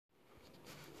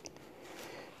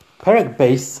Perek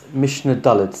Beis, Mishnah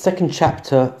Daled, second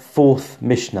chapter, fourth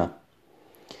Mishnah.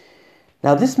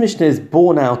 Now this Mishnah is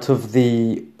born out of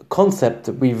the concept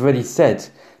that we've already said,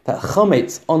 that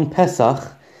chametz on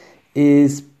Pesach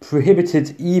is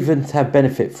prohibited even to have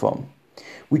benefit from,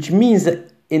 which means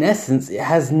that in essence it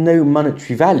has no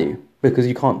monetary value because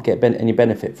you can't get any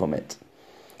benefit from it.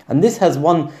 And this has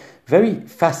one very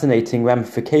fascinating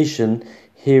ramification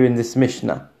here in this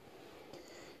Mishnah.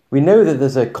 We know that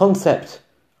there's a concept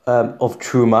of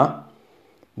truma,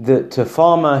 that a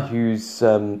farmer who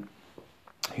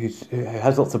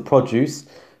has lots of produce,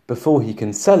 before he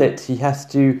can sell it, he has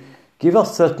to give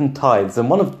us certain tithes, and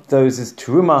one of those is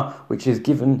truma, which is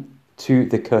given to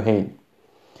the kohen.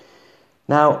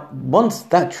 Now, once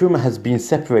that truma has been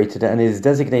separated and is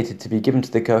designated to be given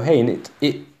to the kohen,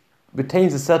 it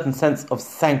retains a certain sense of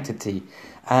sanctity,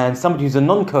 and somebody who's a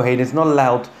non-kohen is not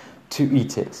allowed to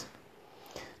eat it.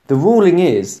 The ruling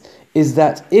is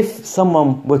that if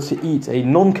someone were to eat, a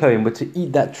non-kohen were to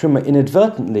eat that truma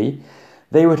inadvertently,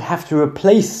 they would have to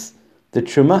replace the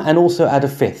truma and also add a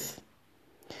fifth.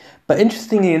 But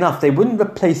interestingly enough, they wouldn't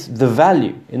replace the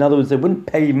value. In other words, they wouldn't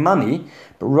pay money,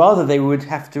 but rather they would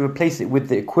have to replace it with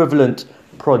the equivalent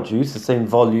produce, the same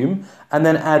volume, and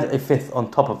then add a fifth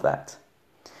on top of that.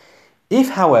 If,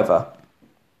 however,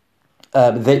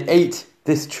 they ate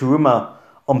this truma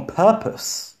on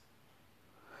purpose,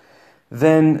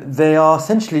 then they are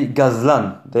essentially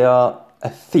gazlan, they are a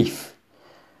thief.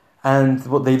 And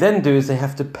what they then do is they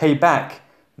have to pay back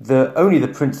only the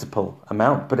principal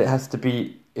amount, but it has to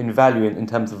be in value in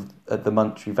terms of the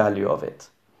monetary value of it.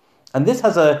 And this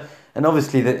has and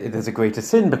obviously there's a greater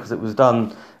sin because it was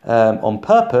done on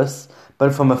purpose,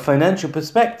 but from a financial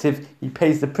perspective, he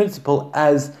pays the principal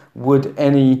as would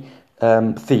any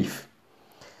thief.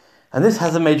 And this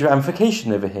has a major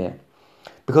ramification over here.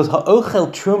 Because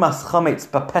ha'ochel trumas chametz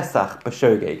b'Pesach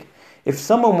b'shogeg. If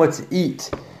someone were to eat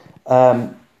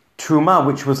truma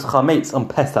which was chametz on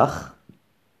Pesach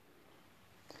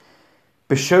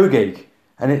b'shogeg,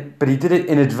 but he did it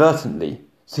inadvertently,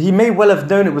 so he may well have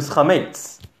known it was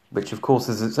chametz, which of course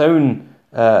is its own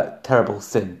terrible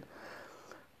sin.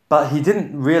 But he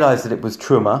didn't realize that it was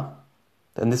truma,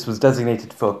 and this was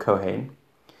designated for a kohen.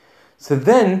 So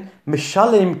then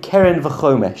mishalem keren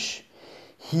v'chomesh,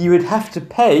 he would have to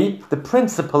pay the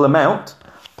principal amount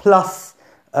plus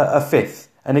a fifth.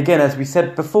 And again, as we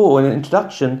said before in the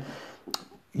introduction,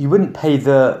 you wouldn't pay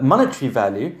the monetary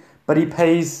value, but he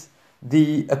pays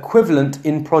the equivalent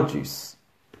in produce,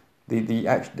 of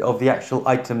the actual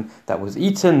item that was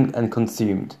eaten and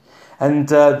consumed. And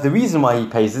the reason why he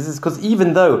pays this is because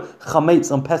even though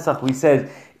chametz on Pesach, we said,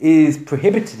 is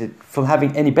prohibited from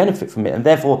having any benefit from it, and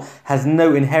therefore has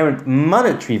no inherent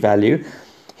monetary value,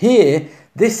 here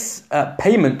this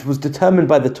payment was determined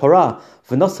by the Torah.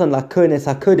 V'nosan lakohen es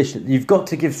hakodesh. You've got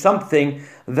to give something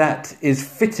that is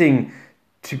fitting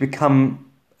to become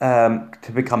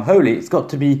holy. It's got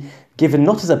to be given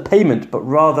not as a payment, but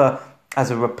rather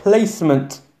as a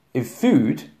replacement of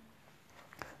food.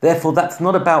 Therefore, that's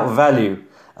not about value,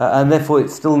 and therefore it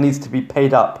still needs to be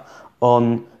paid up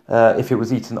on if it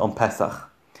was eaten on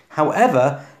Pesach.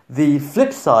 However, the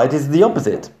flip side is the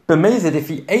opposite. B'mezid, if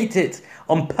he ate it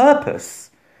on purpose,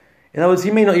 in other words,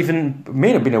 he may not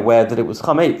have been aware that it was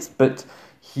chametz, but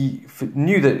he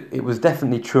knew that it was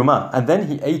definitely truma, and then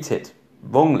he ate it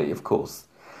wrongly, of course.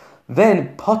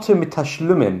 Then poter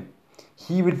mitashlumim,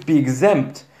 he would be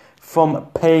exempt from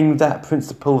paying that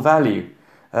principal value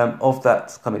of that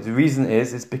chametz. The reason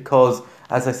is because,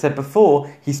 as I said before,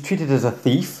 he's treated as a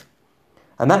thief,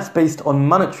 and that's based on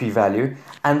monetary value,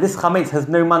 and this chametz has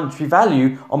no monetary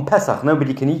value on Pesach.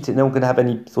 Nobody can eat it, no one can have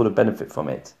any sort of benefit from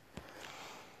it.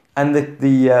 And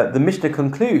the Mishnah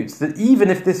concludes that even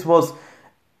if this was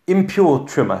impure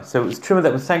truma, so it was truma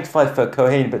that was sanctified for a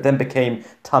kohen but then became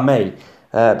tamei,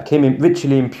 became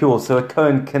ritually impure, so a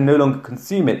kohen can no longer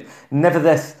consume it,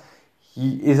 nevertheless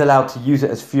he is allowed to use it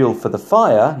as fuel for the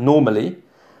fire, normally.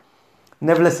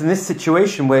 Nevertheless, in this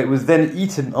situation where it was then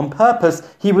eaten on purpose,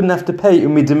 he wouldn't have to pay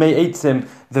umidemei eitzim,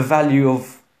 the value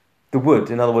of the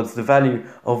wood. In other words, the value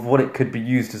of what it could be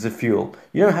used as a fuel.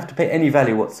 You don't have to pay any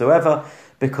value whatsoever,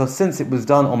 because since it was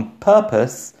done on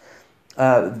purpose,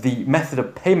 the method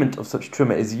of payment of such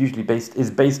truma is usually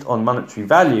based on monetary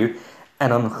value,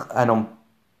 and on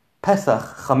Pesach,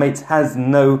 chametz has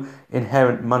no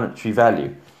inherent monetary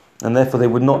value, and therefore they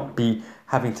would not be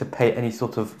having to pay any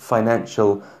sort of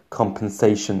financial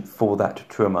compensation for that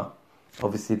truma.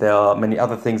 Obviously, there are many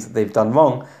other things that they've done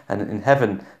wrong, and in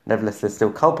heaven, nevertheless, they're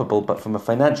still culpable, but from a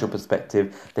financial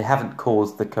perspective, they haven't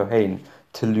caused the kohen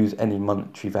to lose any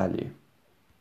monetary value.